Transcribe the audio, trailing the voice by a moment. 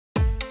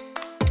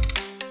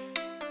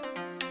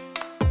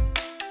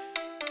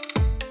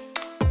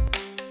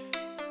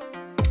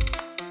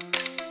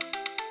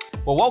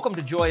Well, welcome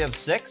to Joy of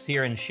Six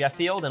here in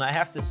Sheffield, and I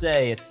have to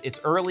say,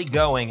 it's early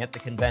going at the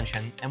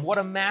convention, and what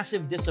a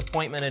massive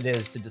disappointment it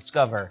is to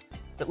discover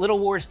that Little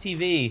Wars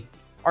TV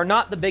are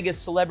not the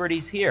biggest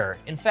celebrities here.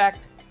 In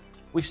fact,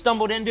 we've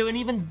stumbled into an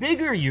even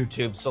bigger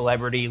YouTube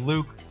celebrity,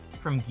 Luke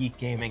from Geek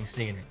Gaming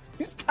Scenics.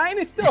 It's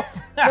tiny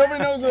stuff.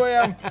 Nobody knows who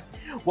I am.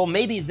 Well,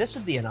 maybe this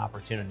would be an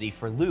opportunity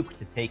for Luke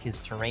to take his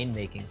terrain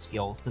making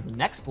skills to the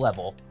next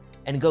level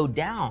and go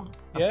down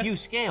a few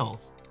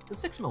scales to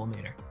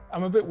 6mm.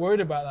 I'm a bit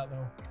worried about that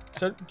though.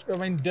 So, I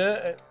mean, dirt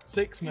at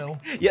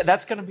 6mm. Yeah,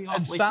 that's gonna be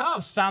awfully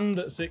tough. Sand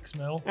at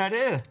 6mm. That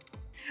is.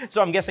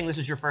 So I'm guessing this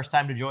is your first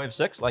time to Joy of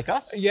Six, like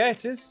us? Yeah,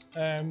 it is.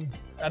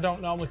 I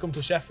don't normally come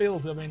to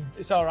Sheffield. I mean,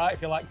 it's all right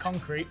if you like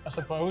concrete, I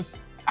suppose.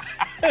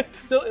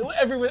 So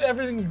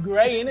everything's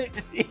grey,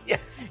 innit? Yeah,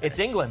 it's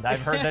England.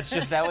 I've heard that's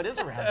just how it is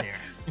around here.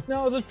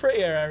 No, there's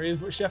prettier areas,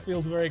 but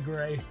Sheffield's very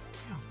grey.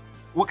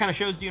 What kind of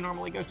shows do you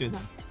normally go to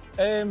then?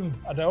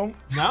 I don't.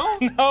 No?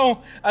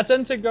 No, I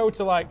tend to go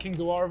to like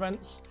Kings of War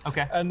events.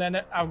 Okay. And then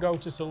I'll go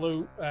to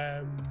Salute.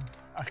 I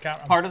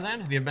can't remember.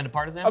 Partisan? Have you ever been to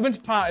Partisan? I've been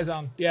to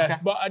Partisan, yeah. Okay.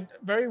 But I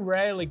very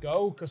rarely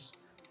go because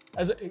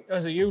as a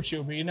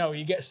YouTuber, you know,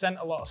 you get sent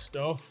a lot of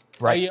stuff.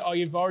 Right. Or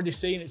you've already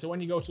seen it. So when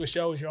you go to a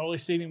show, you're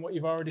always seeing what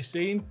you've already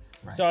seen.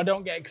 Right. So I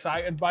don't get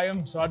excited by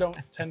them. So I don't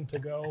tend to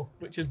go,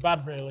 which is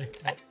bad, really.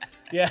 But,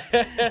 yeah.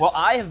 Well,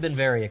 I have been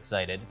very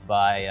excited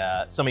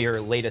by some of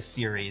your latest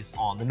series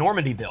on the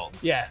Normandy build.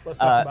 Yeah, let's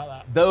talk about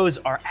that. Those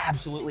are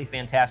absolutely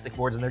fantastic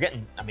boards, and they're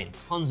getting, I mean,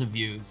 tons of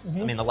views.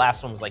 I mean, the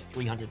last one was like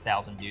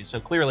 300,000 views, so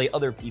clearly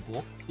other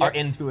people are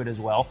into it as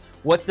well.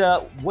 What's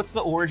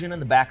the origin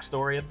and the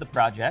backstory of the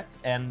project,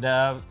 and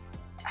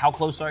how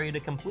close are you to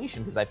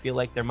completion? Because I feel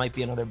like there might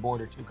be another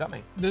board or two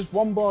coming. There's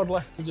one board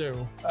left to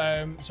do.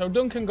 So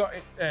Duncan got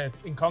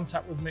in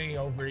contact with me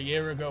over a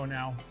year ago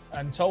now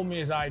and told me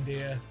his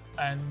idea.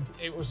 And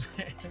it was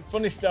a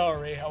funny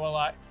story. I was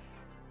like,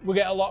 we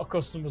get a lot of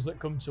customers that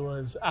come to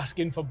us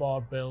asking for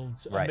board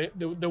builds. And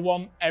they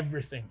want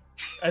everything.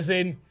 As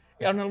in,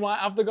 and I'm like,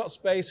 have they got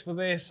space for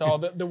this? Or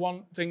they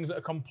want things that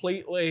are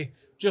completely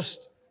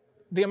just,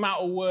 the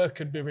amount of work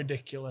could be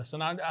ridiculous.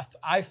 And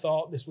I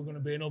thought this was going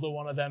to be another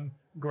one of them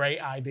great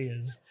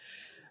ideas.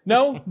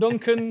 No,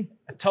 Duncan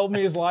told me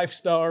his life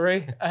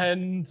story,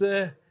 and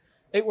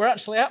it were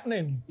actually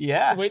happening.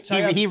 Yeah, which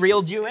he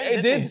reeled you in.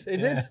 It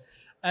did.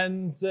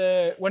 And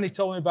when he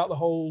told me about the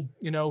whole,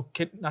 you know,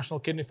 National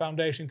Kidney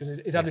Foundation,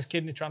 because he's had his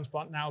kidney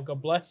transplant now,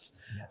 God bless,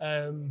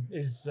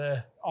 is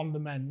on the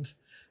mend,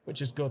 which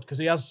is good, because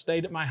he has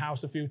stayed at my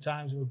house a few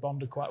times, and we've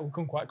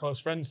become quite close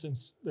friends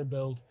since the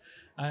build.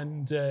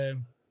 And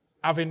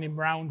having him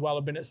round while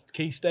I've been at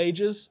key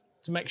stages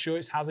to make sure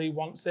it's as he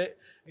wants it,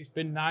 it's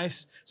been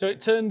nice. So it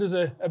turned as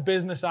a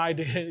business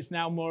idea. It's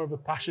now more of a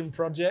passion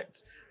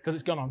project because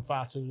it's gone on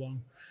far too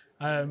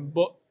long.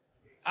 But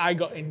I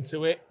got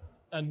into it,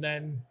 and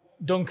then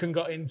Duncan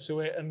got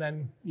into it, and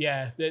then,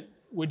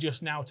 we're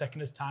just now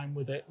taking his time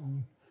with it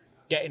and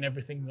getting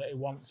everything that he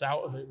wants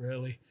out of it,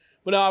 really.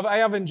 But I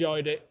have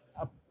enjoyed it.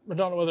 I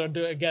don't know whether I'd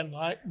do it again,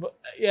 but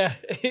yeah,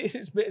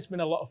 it's been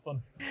a lot of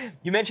fun.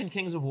 You mentioned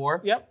Kings of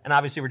War, and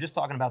obviously we're just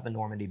talking about the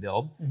Normandy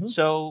build.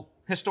 So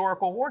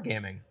historical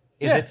wargaming,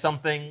 is it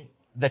something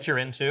that you're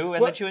into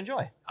and that you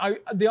enjoy?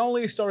 The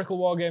only historical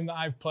wargame that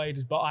I've played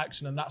is Bot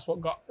Action, and that's what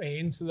got me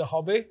into the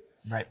hobby.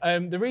 Right.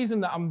 The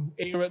reason that I'm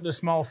here at the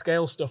small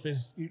scale stuff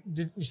is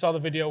you saw the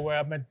video where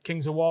I made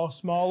Kings of War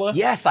smaller.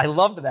 Yes, I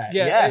loved that.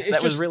 Yeah, yes,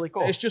 that was really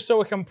cool. It's just so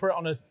we can put it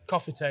on a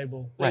coffee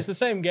table. Right. It's the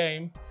same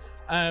game,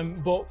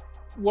 but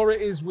what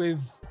it is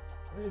with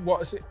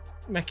what's it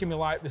making me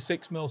like the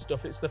 6mm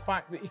stuff, it's the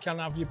fact that you can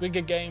have your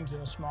bigger games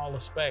in a smaller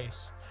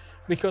space.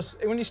 Because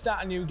when you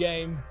start a new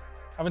game,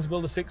 having to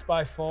build a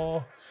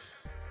 6x4,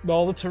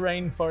 all the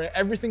terrain for it,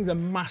 everything's a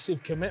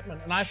massive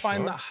commitment. And I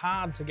find that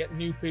hard to get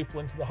new people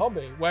into the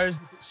hobby. Whereas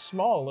if it's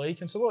smaller, you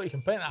can say, look, you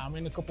can paint that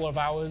in a couple of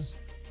hours,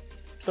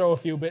 throw a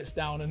few bits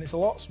down, and it's a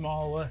lot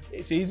smaller.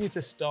 It's easier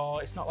to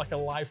store. It's not like a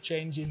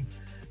life-changing,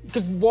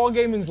 because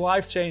wargaming's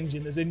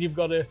life-changing, as in you've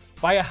got to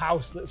buy a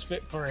house that's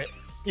fit for it.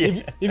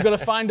 Yeah. You've got to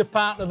find a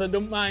partner that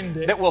don't mind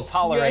it. That will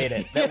tolerate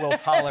it. That will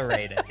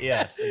tolerate it.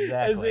 Yes,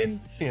 exactly. As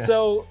in,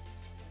 so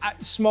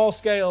small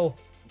scale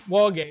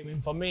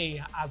wargaming for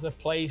me has a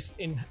place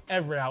in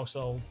every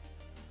household,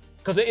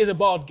 because it is a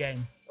board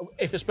game.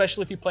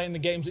 Especially if you're playing the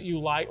games that you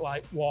like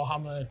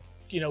Warhammer,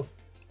 you know,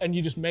 and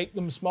you just make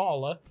them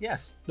smaller.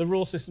 Yes. The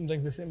rule systems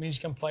exist. It means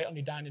you can play it on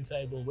your dining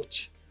table,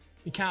 which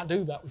you can't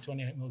do that with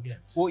 28mm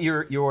games. Well,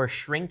 your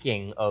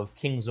shrinking of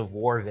Kings of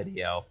War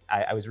video,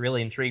 I was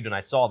really intrigued when I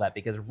saw that,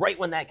 because right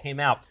when that came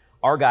out,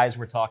 our guys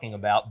were talking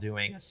about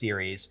doing a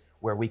series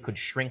where we could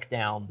shrink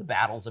down the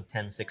battles of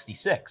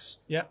 1066,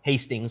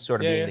 Hastings sort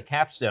of being the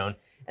capstone,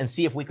 and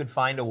see if we could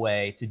find a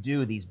way to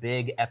do these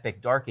big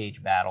epic Dark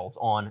Age battles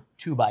on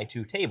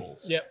 2x2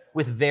 tables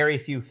with very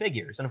few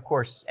figures. And of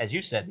course, as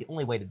you said, the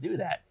only way to do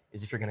that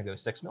is if you're going to go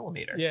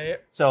 6mm.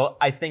 So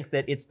I think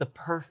that it's the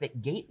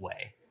perfect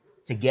gateway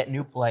to get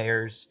new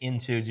players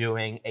into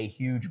doing a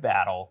huge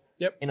battle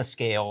in a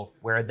scale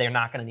where they're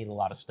not going to need a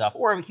lot of stuff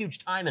or a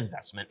huge time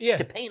investment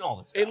to paint all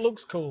this stuff. It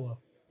looks cooler.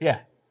 Yeah.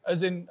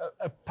 As in,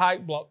 a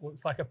pike block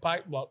looks like a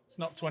pike block. It's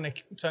not 20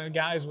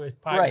 guys with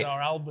pikes or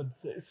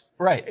halberds.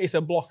 It's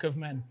a block of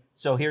men.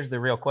 So here's the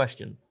real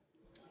question.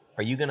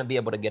 Are you going to be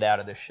able to get out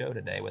of this show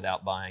today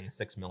without buying a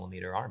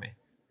 6mm army?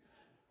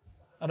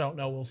 I don't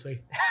know. We'll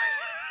see.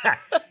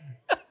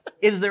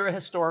 Is there a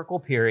historical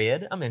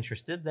period, I'm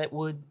interested, that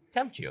would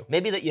tempt you?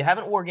 Maybe that you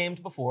haven't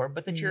wargamed before,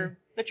 but that you're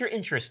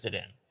interested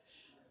in?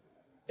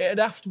 It'd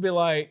have to be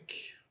like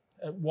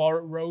War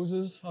at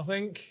Roses, I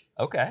think.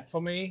 Okay.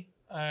 For me.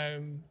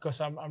 Because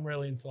I'm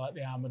really into like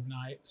the armored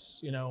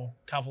knights, you know,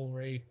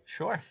 cavalry.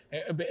 Sure.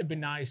 It'd be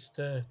nice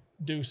to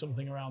do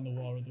something around the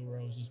War of the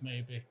Roses,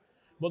 maybe.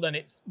 But then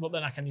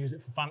I can use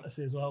it for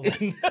fantasy as well.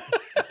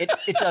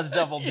 it does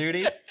double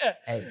duty.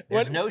 Hey,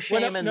 there's no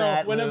shame in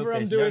that. Whenever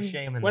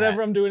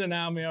I'm doing an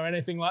army or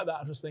anything like that,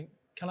 I just think,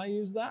 can I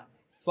use that?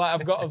 It's like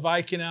I've got a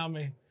Viking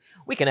army.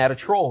 We can add a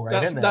troll in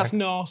there. That's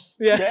Norse.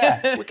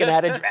 Yeah, we can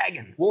add a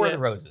dragon. War of the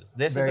Roses.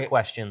 This is a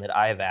question that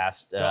I've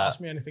asked. Don't ask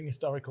me anything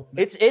historical.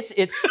 It's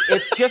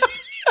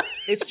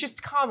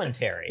just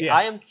commentary.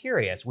 I am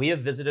curious. We have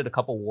visited a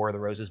couple War of the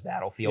Roses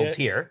battlefields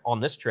here on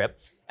this trip,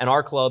 and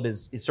our club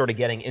is sort of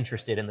getting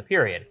interested in the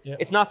period.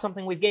 It's not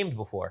something we've gamed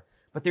before,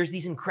 but there's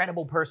these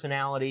incredible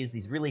personalities,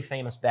 these really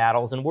famous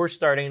battles, and we're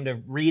starting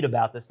to read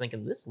about this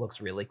thinking, this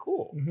looks really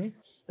cool.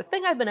 The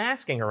thing I've been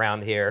asking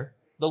around here,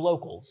 the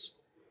locals,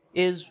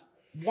 is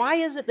why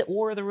is it that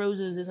War of the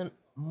Roses isn't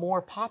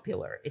more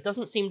popular? It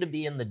doesn't seem to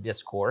be in the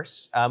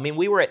discourse. I mean,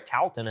 we were at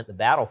Talton at the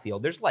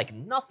battlefield. There's like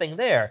nothing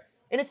there.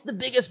 And it's the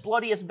biggest,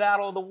 bloodiest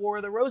battle of the War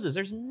of the Roses.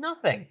 There's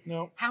nothing.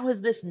 No. How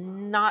has this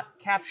not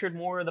captured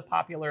more of the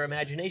popular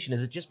imagination?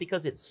 Is it just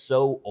because it's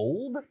so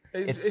old?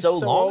 It's so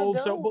long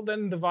ago? But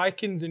then the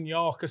Vikings in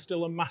York are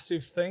still a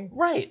massive thing.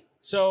 Right.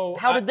 So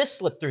how did this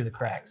slip through the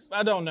cracks?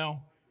 I don't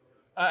know.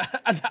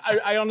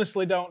 I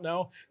honestly don't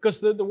know. Because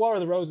the War of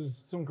the Roses,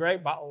 some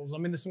great battles. I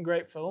mean, there's some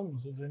great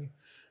films as in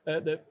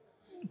that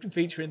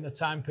featuring the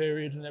time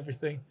period and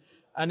everything.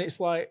 And it's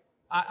like,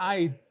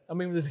 I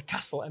mean, there's a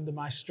castle at the end of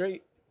my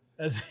street.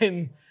 As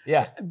in,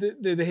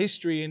 the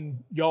history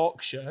in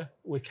Yorkshire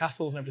with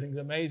castles and everything is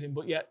amazing,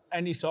 but yet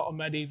any sort of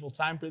medieval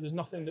time period, there's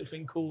nothing that's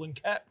been cool and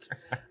kept.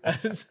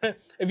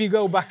 If you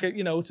go back,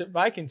 to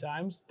Viking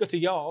times, go to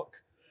York,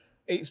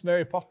 it's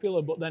very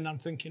popular. But then I'm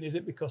thinking, is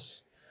it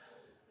because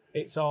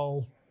it's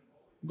all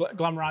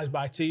glamorized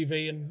by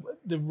TV and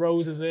the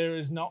Roses era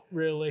is not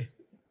really?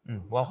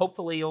 Well,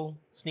 hopefully you'll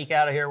sneak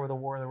out of here with a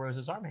War of the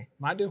Roses army.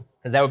 Might do.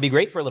 Because that would be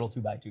great for a little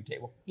 2x2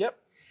 table. Yep.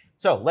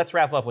 So let's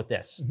wrap up with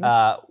this.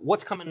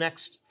 What's coming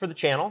next for the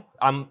channel?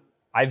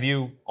 I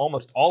view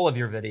almost all of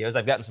your videos.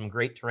 I've gotten some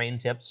great terrain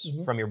tips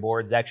from your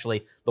boards.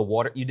 Actually,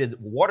 you did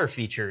water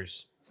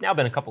features. It's now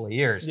been a couple of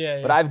years,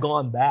 but I've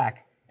gone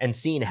back and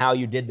seen how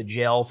you did the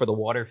gel for the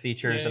water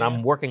features, and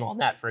I'm working on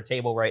that for a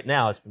table right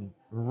now. It's been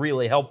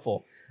really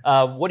helpful.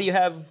 What do you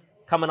have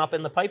coming up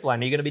in the pipeline?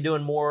 Are you going to be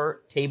doing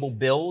more table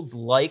builds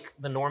like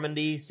the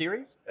Normandy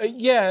series?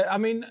 Yeah, I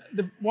mean,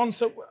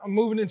 I'm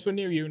moving into a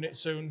new unit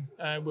soon.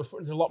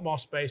 There's a lot more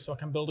space, so I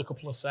can build a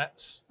couple of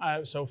sets.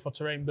 So for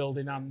terrain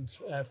building and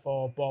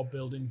for board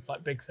building,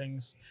 like big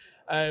things.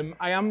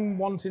 I am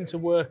wanting to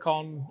work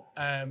on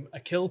a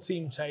kill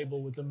team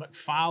table with the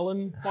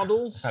McFarlane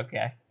models.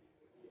 Okay.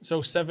 So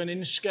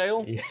 7-inch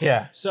scale.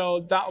 Yeah.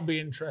 So that'll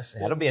be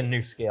interesting. That'll be a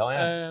new scale,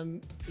 yeah.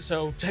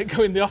 So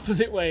going the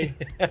opposite way.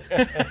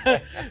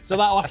 So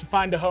that'll have to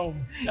find a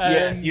home.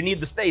 Yes, you need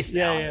the space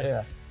now.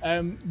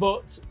 Yeah.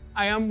 But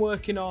I am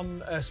working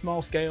on a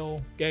small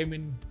scale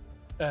gaming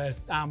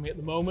army at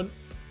the moment.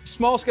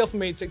 Small scale for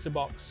me, it ticks a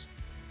box.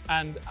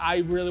 And I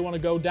really want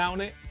to go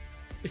down it.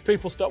 If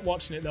people stop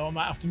watching it though, I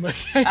might have to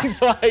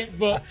change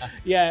but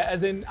yeah,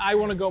 as in I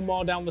want to go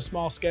more down the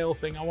small scale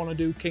thing. I want to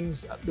do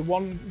Kings. The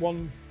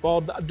one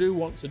board that I do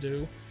want to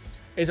do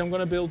is I'm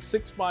going to build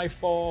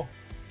 6x4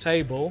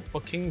 table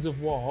for Kings of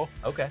War.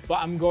 Okay. But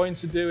I'm going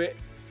to do it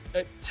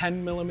at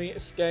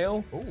 10mm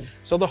scale. Ooh.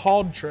 So the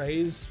horde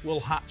trays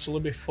will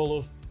actually be full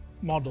of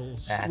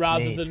models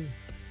rather than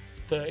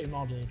 30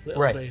 models.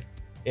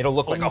 It'll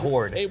look like a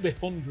horde. It'll be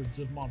hundreds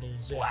of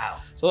models. Yeah. Wow.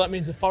 So that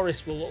means the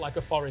forest will look like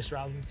a forest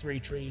rather than 3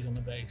 trees on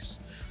the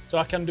base. So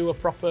I can do a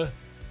proper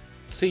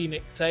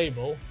scenic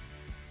table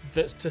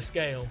that's to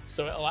scale.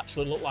 So it'll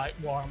actually look like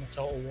Warhammer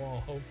Total War,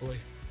 hopefully.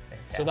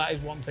 Fantastic. So that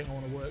is one thing I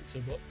want to work to,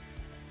 but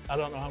I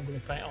don't know how I'm going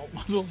to paint all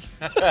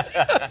models.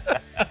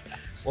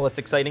 Well, it's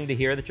exciting to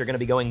hear that you're going to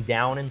be going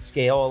down in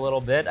scale a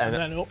little bit.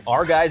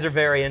 Our guys are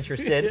very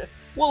interested.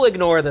 We'll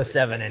ignore the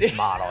 7-inch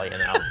model,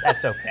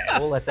 That's okay.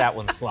 We'll let that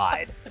one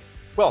slide.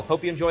 Well,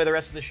 hope you enjoy the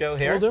rest of the show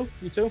here. Will do.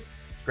 You too.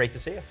 It's great to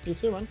see you. You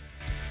too, man.